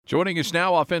Joining us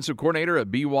now, offensive coordinator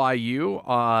at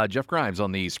BYU, Jeff Grimes,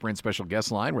 on the Sprint special guest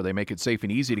line, where they make it safe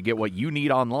and easy to get what you need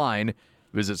online.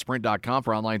 Visit sprint.com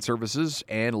for online services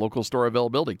and local store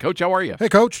availability. Coach, how are you? Hey,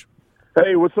 Coach.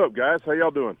 Hey, what's up, guys? How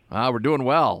y'all doing? We're doing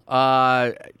well.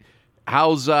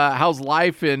 How's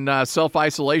life in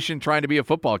self-isolation trying to be a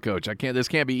football coach? This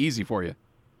can't be easy for you.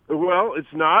 Well,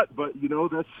 it's not, but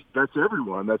that's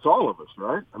everyone. That's all of us,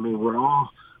 right? I mean, we're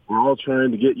all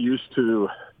trying to get used to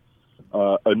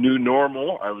a new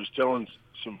normal. I was telling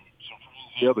some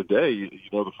friends the other day,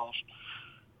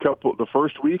 the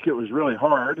first week it was really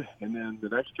hard, and then the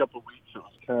next couple of weeks it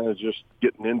was kind of just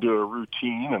getting into a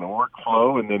routine and a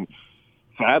workflow, and then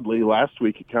sadly last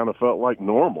week it kind of felt like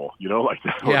normal, like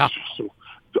that was just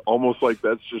almost like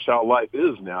that's just how life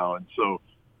is now. And so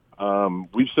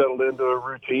we've settled into a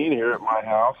routine here at my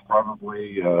house,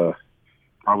 probably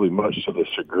much to the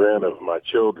chagrin of my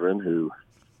children, who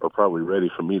are probably ready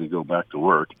for me to go back to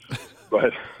work.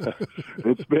 But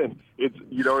in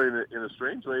a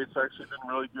strange way, it's actually been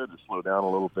really good to slow down a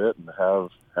little bit and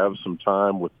have some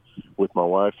time with my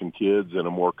wife and kids in a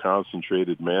more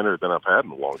concentrated manner than I've had in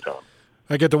a long time.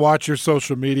 I get to watch your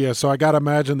social media, so I got to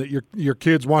imagine that your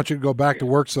kids want you to go back to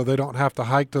work so they don't have to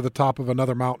hike to the top of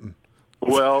another mountain.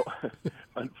 Well,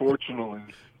 unfortunately,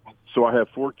 so I have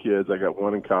 4 kids. I got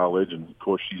one in college, and of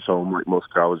course she's home like most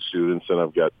college students, and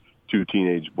I've got 2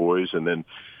 teenage boys, and then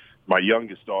my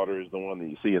youngest daughter is the one that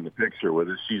you see in the picture with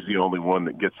us. She's the only one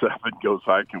that gets up and goes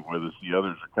hiking with us. The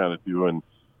others are kind of doing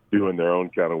their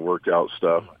own kind of workout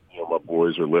stuff. My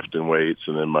boys are lifting weights,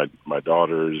 and then my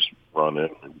daughter's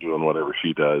running and doing whatever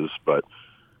she does. But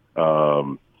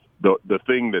the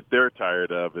thing that they're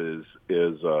tired of is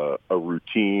a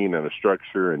routine and a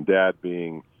structure, and Dad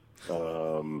being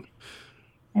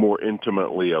more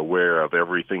intimately aware of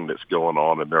everything that's going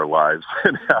on in their lives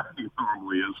than how he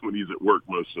normally is when he's at work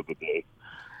most of the day.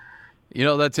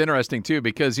 That's interesting too,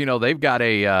 because they've got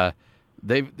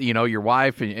your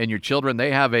wife and your children,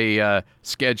 they have a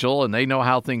schedule, and they know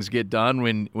how things get done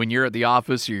when you're at the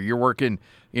office, you're working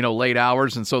late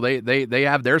hours, and so they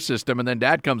have their system, and then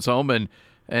Dad comes home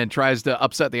and tries to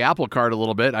upset the apple cart a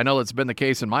little bit. I know that's been the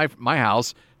case in my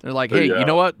house. They're like, hey, you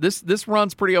know what? This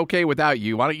runs pretty okay without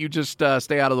you. Why don't you just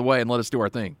stay out of the way and let us do our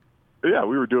thing? Yeah,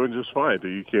 we were doing just fine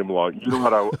until you came along. You know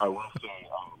what I will say?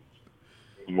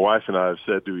 My wife and I have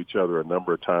said to each other a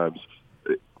number of times,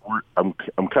 I'm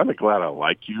kind of glad I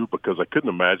like you, because I couldn't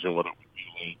imagine what it would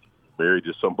be like married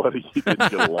to somebody you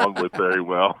didn't get along with very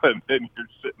well, and then you're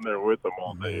sitting there with them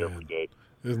all day, every day.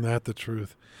 Isn't that the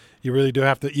truth? You really do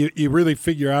have to you really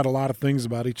figure out a lot of things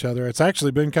about each other. It's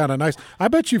actually been kind of nice. I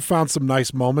bet you found some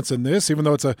nice moments in this, even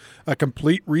though it's a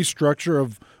complete restructure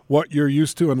of what you're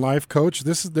used to in life, Coach.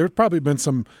 There's probably been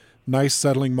some nice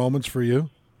settling moments for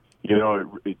you.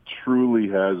 It truly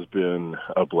has been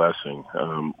a blessing.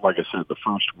 Like I said, the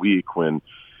first week when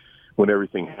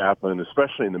everything happened,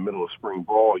 especially in the middle of spring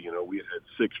ball, we had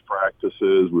 6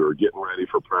 practices. We were getting ready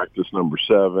for practice number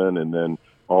 7, and then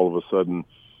all of a sudden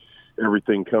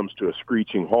everything comes to a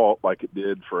screeching halt like it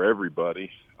did for everybody.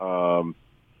 And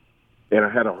I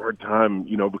had a hard time,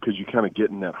 because you kind of get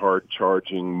in that hard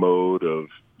charging mode of,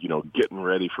 getting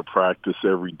ready for practice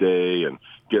every day and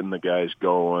getting the guys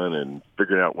going and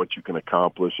figuring out what you can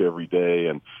accomplish every day.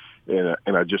 And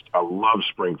I love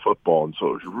spring football. And so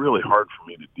it was really hard for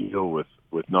me to deal with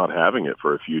not having it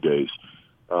for a few days.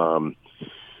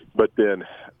 But then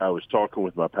I was talking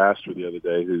with my pastor the other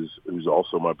day, who's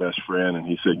also my best friend, and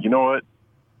he said, you know what?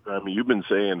 I mean, you've been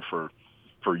saying for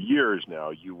years now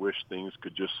you wish things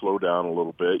could just slow down a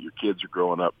little bit. Your kids are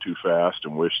growing up too fast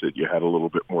and wish that you had a little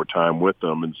bit more time with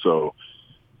them. And so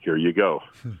here you go.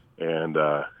 And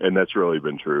that's really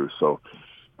been true. So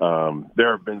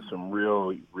there have been some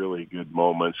really, really good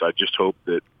moments. I just hope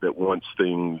that once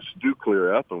things do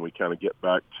clear up and we kind of get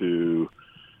back to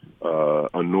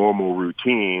a normal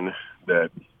routine, that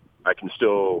I can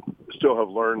still have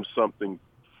learned something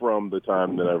from the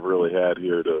time that I've really had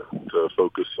here to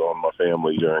focus on my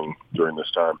family during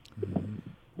this time.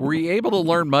 Were you able to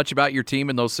learn much about your team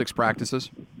in those 6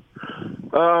 practices?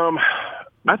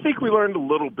 I think we learned a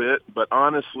little bit, but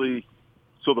honestly,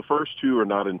 so the first 2 are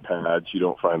not in pads. You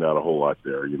don't find out a whole lot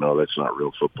there. That's not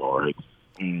real football, right?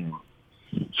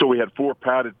 So we had 4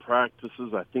 padded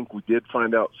practices. I think we did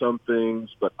find out some things,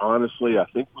 but honestly, I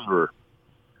think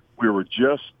we were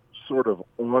just sort of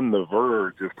on the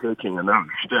verge of taking another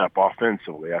step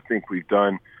offensively. I think we've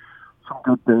done some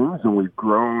good things, and we've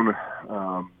grown.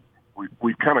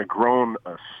 We've kind of grown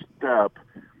a step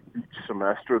each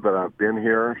semester that I've been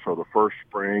here. So the first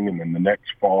spring, and then the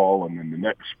next fall, and then the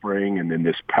next spring, and then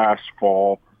this past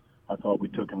fall, I thought we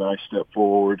took a nice step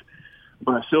forward.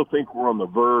 But I still think we're on the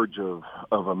verge of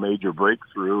a major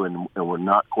breakthrough, and we're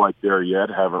not quite there yet,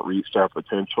 haven't reached our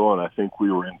potential, and I think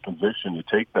we were in position to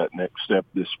take that next step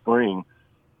this spring,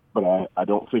 but I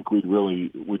don't think we'd really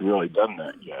done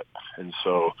that yet. And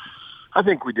so I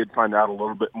think we did find out a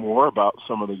little bit more about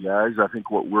some of the guys. I think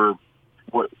one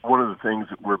of the things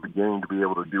that we're beginning to be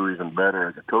able to do even better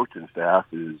as a coaching staff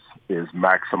is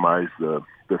maximize the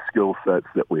skill sets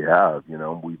that we have. You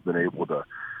know, we've been able to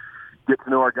get to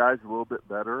know our guys a little bit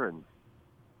better, and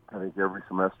I think every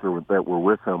semester that we're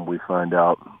with them, we find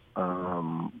out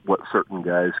what certain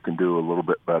guys can do a little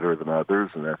bit better than others,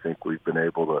 and I think we've been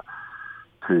able to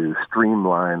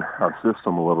streamline our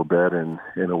system a little bit in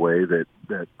a way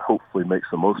that hopefully makes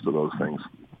the most of those things.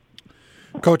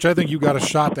 Coach, I think you got a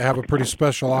shot to have a pretty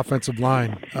special offensive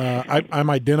line. I'm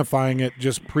identifying it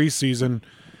just preseason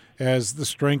as the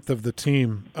strength of the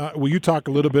team. Will you talk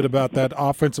a little bit about that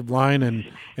offensive line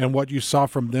and what you saw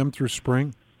from them through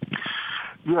spring?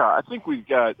 Yeah, I think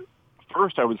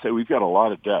first I would say we've got a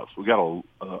lot of depth. We've got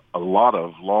a lot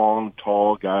of long,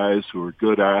 tall guys who are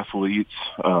good athletes.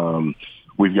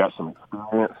 We've got some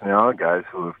experience now, guys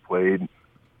who have played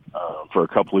for a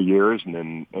couple of years, and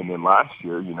then last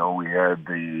year, you know, we had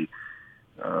the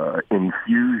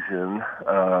infusion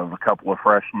of a couple of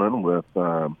freshmen with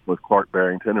Clark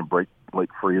Barrington and Blake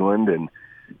Freeland, and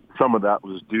some of that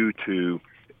was due to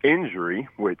injury,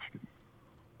 which,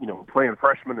 you know, playing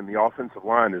freshmen in the offensive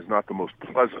line is not the most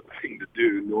pleasant thing to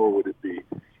do, nor would it be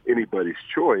anybody's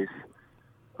choice.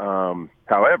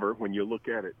 However, when you look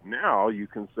at it now, you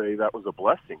can say that was a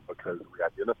blessing because we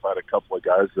identified a couple of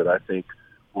guys that I think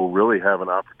will really have an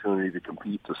opportunity to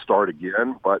compete to start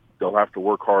again, but they'll have to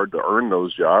work hard to earn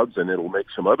those jobs, and it'll make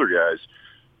some other guys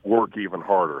work even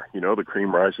harder. You know, the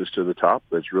cream rises to the top.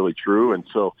 That's really true. And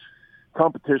so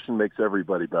competition makes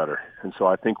everybody better. And so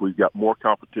I think we've got more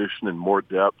competition and more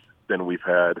depth than we've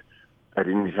had at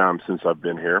any time since I've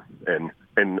been here.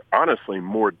 And honestly,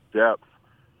 more depth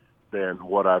than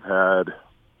what I've had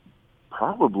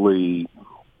probably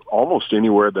almost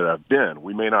anywhere that I've been.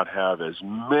 We may not have as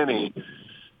many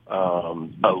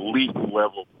elite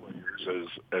level players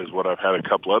as what I've had a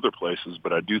couple other places,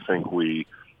 but I do think we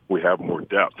have more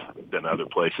depth than other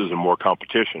places and more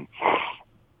competition.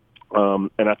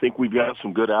 And I think we've got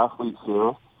some good athletes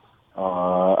there.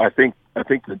 I think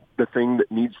the thing that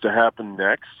needs to happen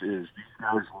next is these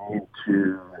guys need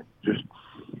to just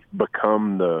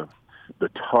become the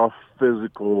tough,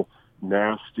 physical,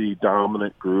 nasty,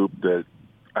 dominant group that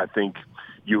I think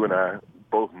you and I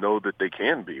both know that they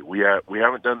can be. We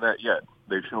haven't done that yet.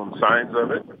 They've shown signs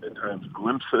of it, at times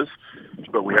glimpses,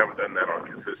 but we haven't done that on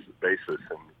a consistent basis.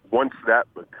 And once that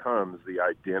becomes the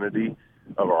identity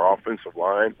of our offensive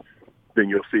line, then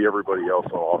you'll see everybody else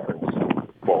on offense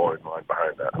fall in line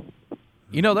behind that.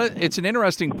 You know, it's an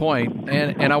interesting point,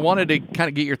 and I wanted to kind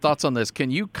of get your thoughts on this.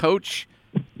 Can you coach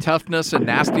toughness and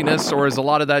nastiness, or is a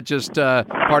lot of that just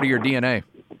part of your DNA?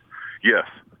 Yes.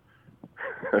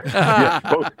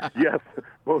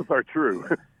 Both are true.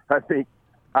 I think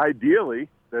ideally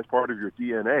that's part of your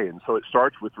DNA, and so it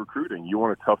starts with recruiting. You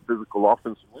want a tough physical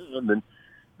offensive line,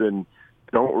 then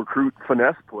don't recruit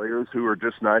finesse players who are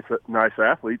just nice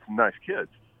athletes and nice kids.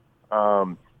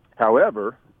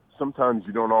 However, sometimes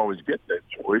you don't always get that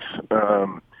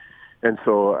choice, and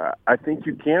so I think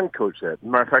you can coach that. As a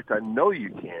matter of fact, I know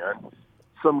you can.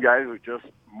 Some guys are just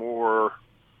more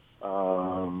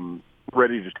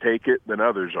ready to take it than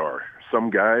others are.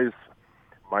 Some guys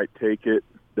might take it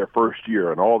their first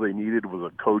year, and all they needed was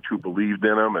a coach who believed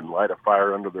in them and light a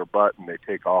fire under their butt, and they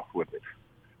take off with it.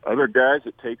 Other guys,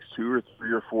 it takes 2 or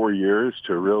 3 or 4 years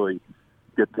to really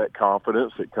get that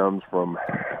confidence that comes from,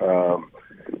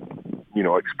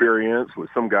 experience. With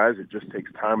some guys, it just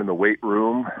takes time in the weight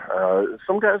room.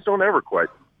 Some guys don't ever quite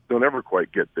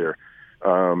get there.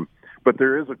 But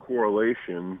there is a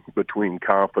correlation between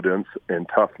confidence and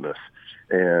toughness.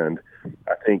 And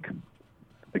I think,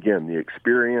 again, the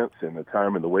experience and the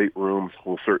time in the weight room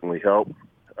will certainly help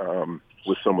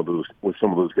with some of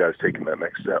those guys taking that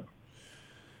next step.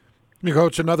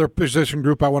 Coach, another position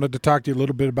group I wanted to talk to you a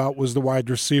little bit about was the wide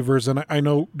receivers. And I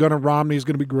know Gunnar Romney is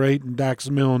going to be great and Dax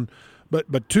Milne.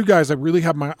 But two guys I really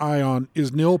have my eye on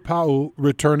is Neil Pau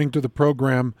returning to the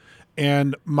program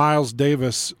and Miles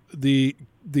Davis, the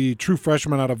true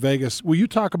freshman out of Vegas. Will you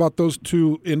talk about those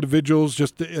two individuals,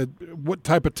 just what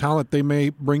type of talent they may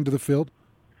bring to the field?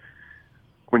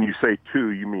 When you say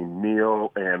two, you mean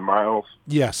Neil and Miles?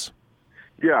 Yes.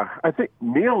 Yeah, I think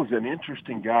Neil's an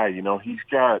interesting guy. You know, he's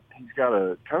got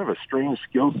a kind of a strange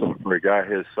skill set for a guy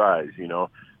his size. You know,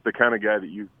 the kind of guy that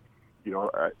you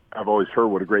I've always heard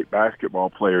what a great basketball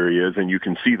player he is, and you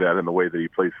can see that in the way that he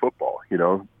plays football.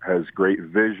 Has great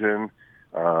vision,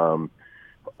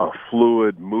 a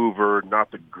fluid mover,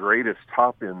 not the greatest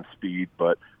top-end speed,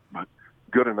 but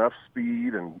good enough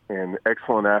speed and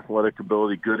excellent athletic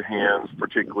ability, good hands,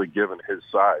 particularly given his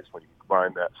size. When you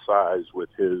combine that size with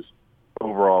his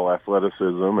overall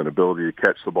athleticism and ability to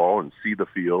catch the ball and see the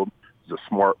field, he's a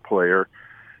smart player.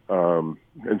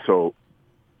 And so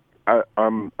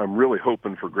I'm really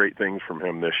hoping for great things from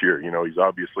him this year. He's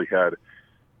obviously had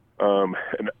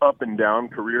an up and down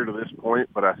career to this point,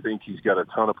 but I think he's got a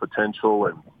ton of potential,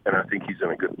 and I think he's in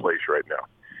a good place right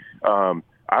now.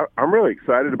 I'm really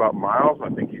excited about Miles. I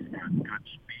think he's got good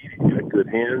speed. He's got good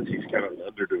hands. He's kind of an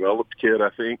underdeveloped kid, I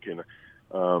think, and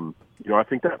I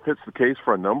think that fits the case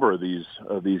for a number of these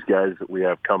guys that we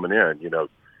have coming in.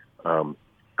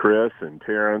 Chris and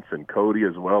Terrence and Cody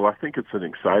as well. I think it's an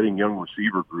exciting young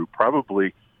receiver group,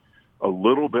 probably a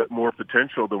little bit more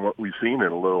potential than what we've seen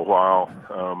in a little while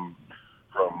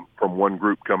from one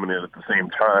group coming in at the same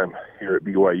time here at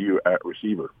BYU at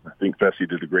receiver. I think Fessy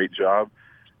did a great job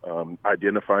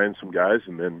identifying some guys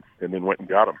and then went and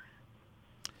got them.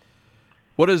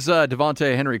 What does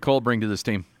Devontae Henry Cole bring to this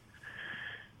team?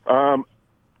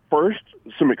 First,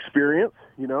 some experience,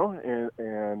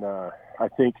 and I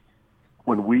think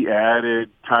when we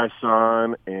added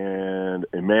Tyson and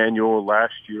Emmanuel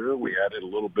last year, we added a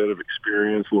little bit of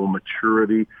experience, a little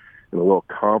maturity, and a little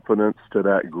confidence to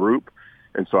that group.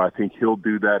 And so I think he'll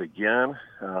do that again.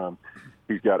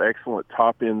 He's got excellent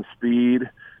top-end speed,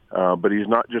 but he's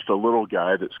not just a little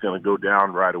guy that's going to go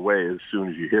down right away as soon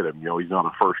as you hit him. He's not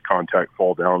a first contact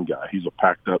fall down guy. He's a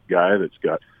packed-up guy that's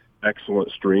got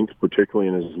excellent strength, particularly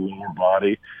in his lower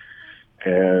body.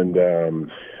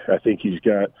 And I think he's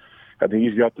got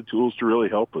the tools to really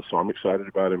help us, so I'm excited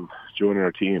about him joining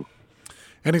our team.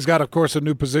 And he's got, of course, a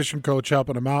new position coach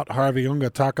helping him out, Harvey Unga.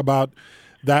 Talk about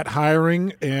that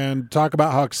hiring and talk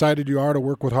about how excited you are to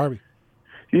work with Harvey.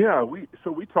 Yeah, we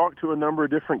talked to a number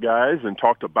of different guys and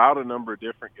talked about a number of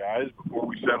different guys before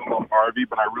we settled on Harvey,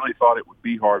 but I really thought it would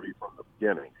be Harvey from the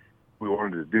beginning. We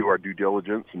wanted to do our due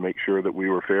diligence and make sure that we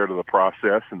were fair to the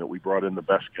process and that we brought in the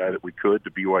best guy that we could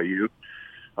to BYU.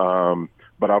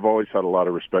 But I've always had a lot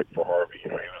of respect for Harvey. He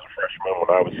was a freshman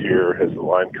when I was here as the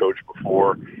line coach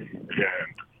before, and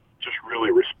just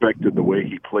really respected the way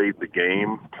he played the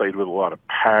game, played with a lot of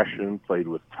passion, played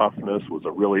with toughness, was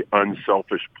a really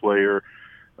unselfish player,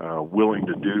 willing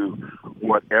to do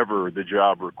whatever the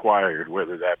job required,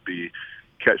 whether that be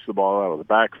catch the ball out of the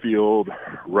backfield,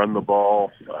 run the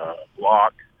ball,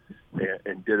 block,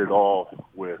 and did it all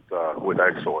with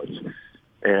excellence.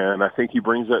 And I think he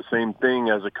brings that same thing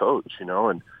as a coach, and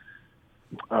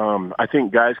I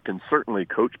think guys can certainly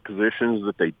coach positions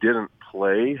that they didn't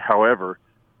play. However,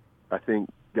 I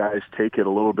think guys take it a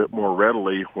little bit more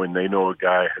readily when they know a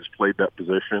guy has played that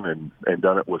position and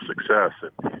done it with success.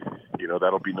 And,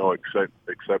 that'll be no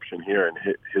exception here. And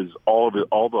all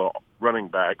the running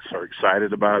backs are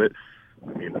excited about it.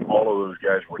 I mean, all of those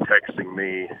guys were texting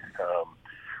me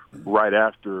right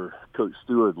after Coach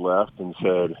Stewart left and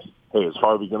said, "Hey, is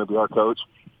Harvey going to be our coach?"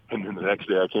 And then the next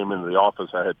day I came into the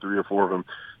office. I had 3 or 4 of them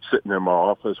sitting in my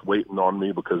office waiting on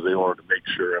me because they wanted to make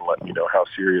sure and let me know how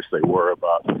serious they were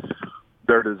about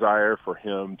their desire for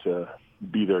him to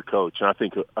be their coach. And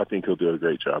I think he'll do a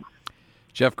great job.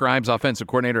 Jeff Grimes, offensive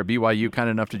coordinator at BYU, kind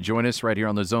enough to join us right here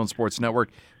on the Zone Sports Network.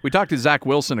 We talked to Zach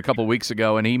Wilson a couple weeks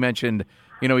ago, and he mentioned,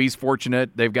 he's fortunate.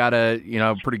 They've got a,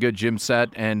 pretty good gym set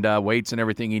and weights and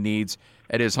everything he needs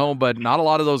at his home, but not a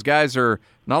lot of your guys are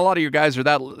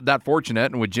that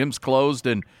fortunate. And with gyms closed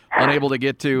and unable to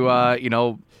get to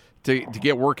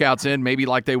get workouts in, maybe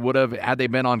like they would have had they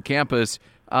been on campus.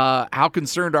 How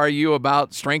concerned are you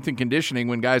about strength and conditioning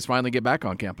when guys finally get back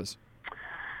on campus?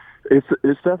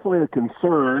 It's definitely a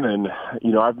concern, and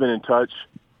I've been in touch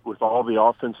with all the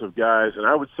offensive guys, and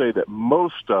I would say that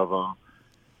most of them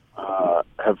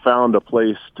have found a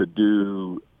place to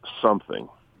do something.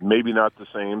 Maybe not the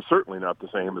same, certainly not the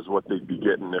same as what they'd be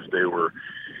getting if they were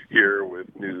here with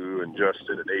New and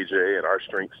Justin and AJ and our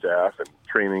strength staff and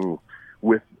training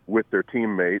with their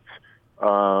teammates.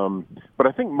 But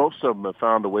I think most of them have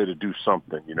found a way to do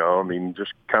something,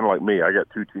 just kind of like me. I got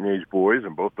 2 teenage boys,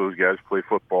 and both those guys play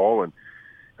football, and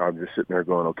I'm just sitting there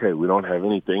going, okay, we don't have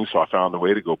anything, so I found a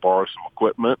way to go borrow some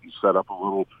equipment and set up a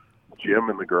little gym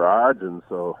in the garage, and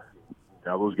so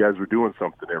now those guys are doing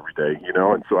something every day,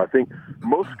 and so I think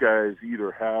most guys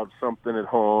either have something at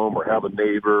home or have a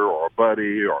neighbor or a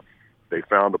buddy, or they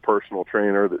found a personal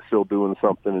trainer that's still doing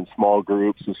something in small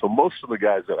groups. And so most of the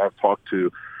guys that I've talked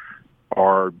to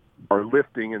are are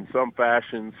lifting in some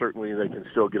fashion. Certainly they can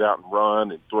still get out and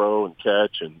run and throw and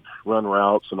catch and run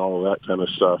routes and all of that kind of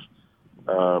stuff.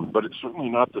 But it's certainly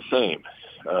not the same.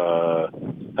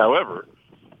 However,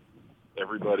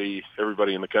 everybody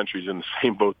in the country is in the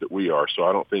same boat that we are. So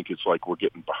I don't think it's like we're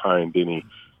getting behind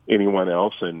anyone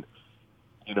else. And,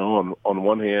 you know, on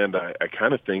one hand, I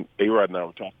kind of think A-Rod and I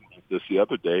were talking about this the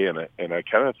other day, and I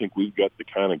kind of think we've got the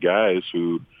kind of guys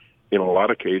who, in a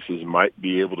lot of cases, might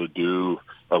be able to do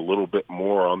a little bit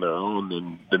more on their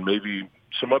own than maybe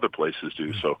some other places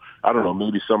do. So I don't know,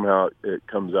 maybe somehow it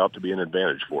comes out to be an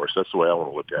advantage for us. That's the way I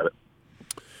want to look at it.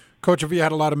 Coach, have you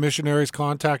had a lot of missionaries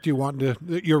contact you, wanting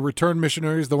to, your return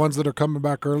missionaries, the ones that are coming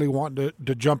back early, wanting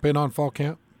to jump in on fall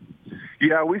camp?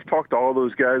 Yeah, we've talked to all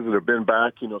those guys that have been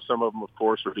back. You know, some of them, of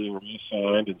course, are being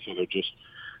re-signed, and so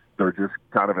they're just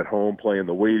kind of at home playing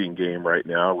the waiting game right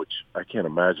now, which I can't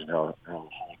imagine how hard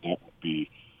that would be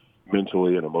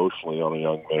mentally and emotionally on a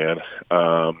young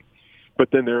man. But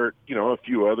then there are, you know, a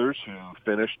few others who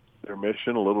finished their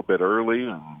mission a little bit early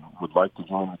and would like to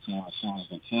join the team as soon as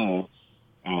they can.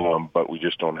 But we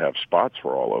just don't have spots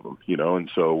for all of them, you know. And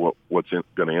so what's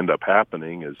going to end up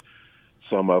happening is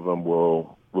some of them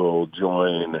will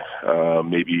join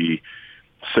maybe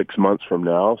 6 months from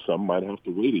now. Some might have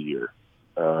to wait a year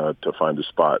to find a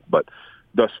spot. But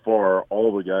thus far,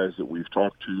 all the guys that we've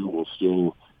talked to will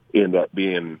still end up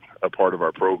being a part of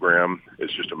our program.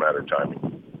 It's just a matter of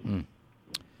timing.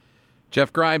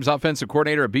 Jeff Grimes, offensive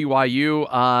coordinator at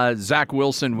BYU. Zach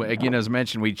Wilson, again, as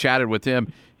mentioned, we chatted with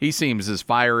him. He seems as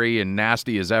fiery and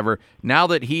nasty as ever. Now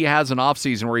that he has an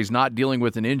offseason where he's not dealing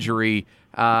with an injury,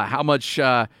 how much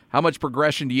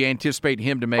progression do you anticipate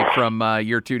him to make from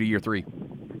year 2 to year 3?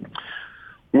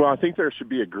 Well, I think there should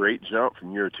be a great jump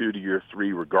from year 2 to year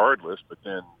 3 regardless, but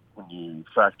then when you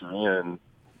factor in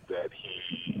that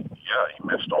he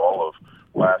missed all of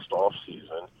last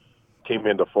offseason, came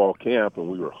into fall camp, and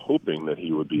we were hoping that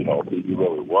he would be healthy. He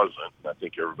really wasn't. I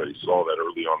think everybody saw that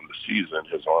early on in the season.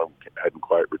 His arm hadn't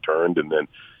quite returned, and then,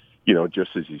 you know,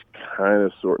 just as he's kind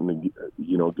of starting to,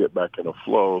 you know, get back in a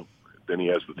flow, then he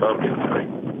has the thumb injury.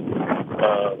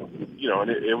 You know,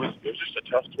 and it was just a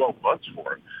tough 12 months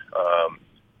for him.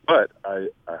 But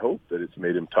I hope that it's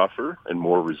made him tougher and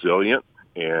more resilient,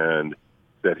 and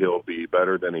that he'll be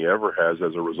better than he ever has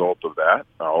as a result of that.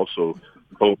 I also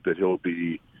hope that he'll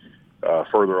be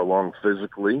further along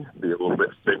physically, be a little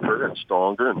bit thicker and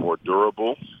stronger and more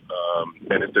durable.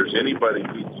 And if there's anybody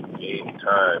who can gain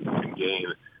time, can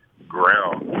gain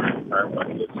ground during time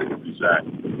like this, it would be Zach.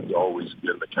 He's always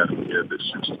been the kind of kid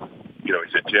that's just, you know,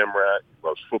 he's a gym rat. He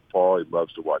loves football. He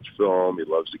loves to watch film. He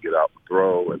loves to get out and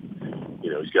throw. And,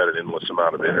 you know, he's got an endless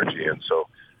amount of energy. And so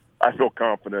I feel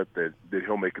confident that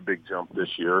he'll make a big jump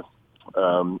this year.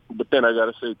 But then I got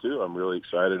to say, too, I'm really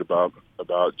excited about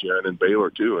Jaron and Baylor,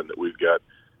 too, and that we've got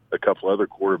a couple other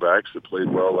quarterbacks that played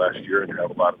well last year and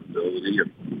have a lot of ability.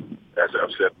 And as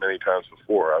I've said many times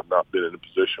before, I've not been in a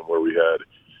position where we had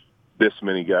this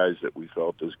many guys that we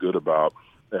felt as good about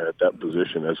at that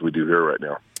position as we do here right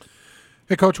now.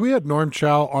 Hey, Coach, we had Norm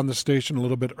Chow on the station a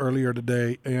little bit earlier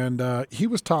today, and he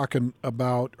was talking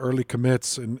about early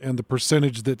commits and the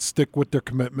percentage that stick with their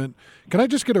commitment. Can I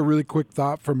just get a really quick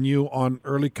thought from you on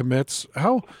early commits?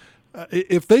 How,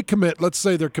 if they commit, let's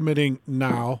say they're committing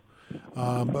now,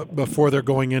 but before they're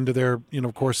going into their, you know,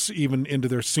 of course, even into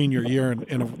their senior year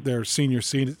and their senior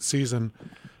season,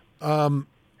 I'm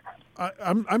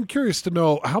curious to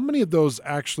know how many of those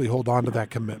actually hold on to that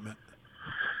commitment?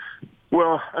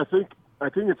 Well, I think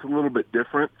it's a little bit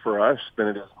different for us than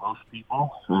it is most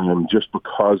people, just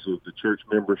because of the church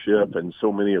membership and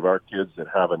so many of our kids that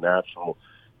have a natural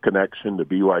connection to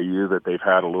BYU that they've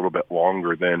had a little bit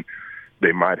longer than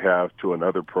they might have to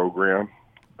another program.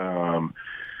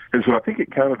 And so I think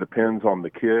it kind of depends on the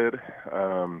kid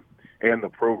and the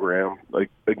program. Like,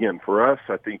 again, for us,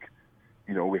 I think,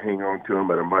 you know, we hang on to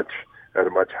them at a much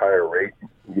higher rate.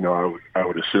 You know, I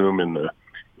would assume in the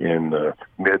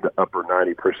mid to upper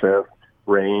 90%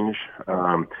 range.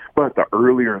 But the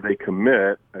earlier they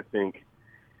commit, I think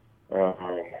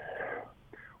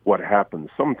what happens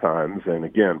sometimes, and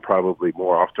again, probably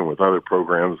more often with other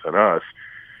programs than us,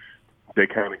 they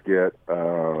kind of get,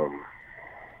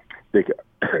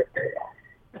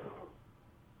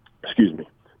 excuse me,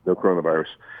 no coronavirus.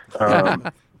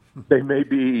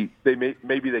 Maybe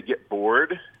they get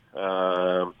bored,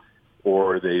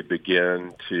 or they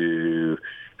begin to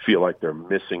feel like they're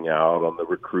missing out on the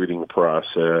recruiting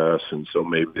process, and so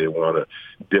maybe they want to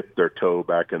dip their toe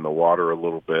back in the water a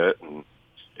little bit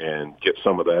and get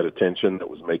some of that attention that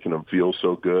was making them feel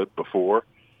so good before.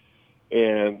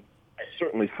 And I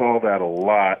certainly saw that a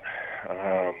lot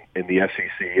in the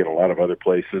SEC and a lot of other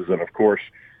places. And of course,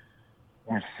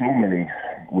 with so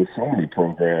many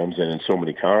programs and in so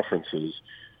many conferences,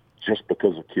 just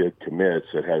because a kid commits,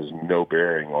 it has no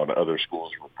bearing on other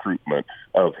schools' recruitment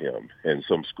of him. And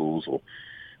some schools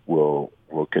will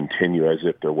continue as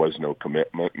if there was no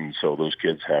commitment, and so those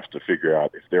kids have to figure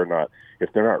out if they're not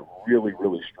really,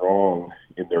 really strong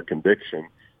in their conviction,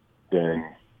 then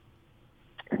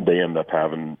they end up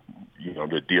having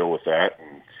to deal with that.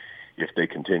 And if they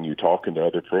continue talking to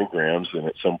other programs, then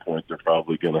at some point they're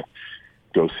probably going to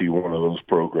go see one of those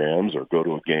programs or go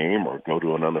to a game or go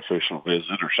to an unofficial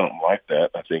visit or something like that.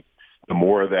 I think the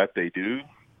more of that they do,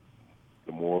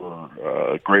 the more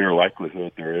greater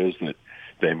likelihood there is that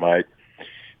they might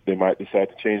decide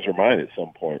to change their mind at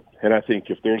some point. And I think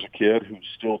if there's a kid who's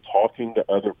still talking to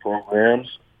other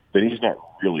programs, then he's not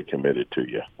really committed to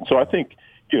you. And so I think,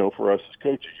 for us as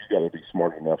coaches, you got to be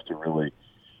smart enough to really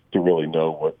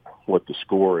know what the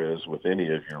score is with any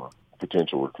of your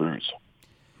potential recruits.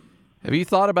 Have you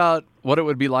thought about what it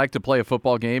would be like to play a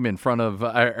football game in front of,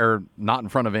 or not in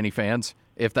front of any fans,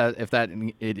 if that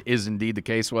it is indeed the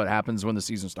case? What happens when the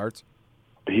season starts?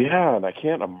 Yeah, and I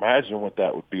can't imagine what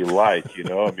that would be like.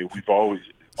 I mean, we've always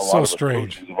a lot So of us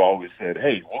strange. coaches have always said,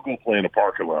 "Hey, we'll go play in a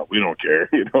parking lot. We don't care."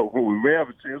 We may have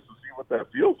a chance to see what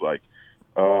that feels like.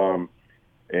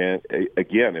 And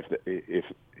again, if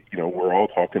we're all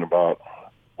talking about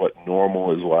what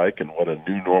normal is like and what a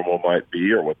new normal might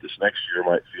be, or what this next year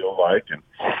might feel like, and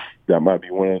that might be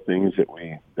one of the things that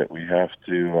we have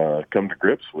to come to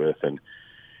grips with. And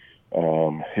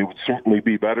it would certainly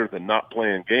be better than not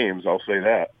playing games. I'll say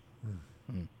that.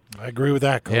 I agree with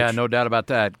that, Coach. Yeah, no doubt about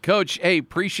that. Coach, hey,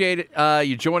 appreciate it,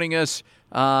 you joining us.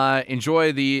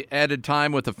 Enjoy the added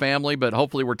time with the family, but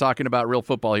hopefully we're talking about real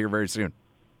football here very soon.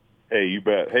 Hey, you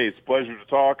bet. Hey, it's a pleasure to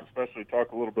talk, especially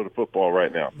talk a little bit of football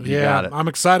right now. Yeah, I'm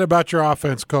excited about your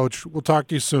offense, Coach. We'll talk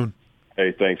to you soon.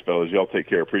 Hey, thanks, fellas. Y'all take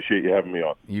care. Appreciate you having me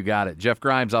on. You got it. Jeff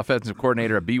Grimes, offensive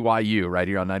coordinator at BYU, right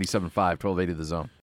here on 97.5, 1280 The Zone.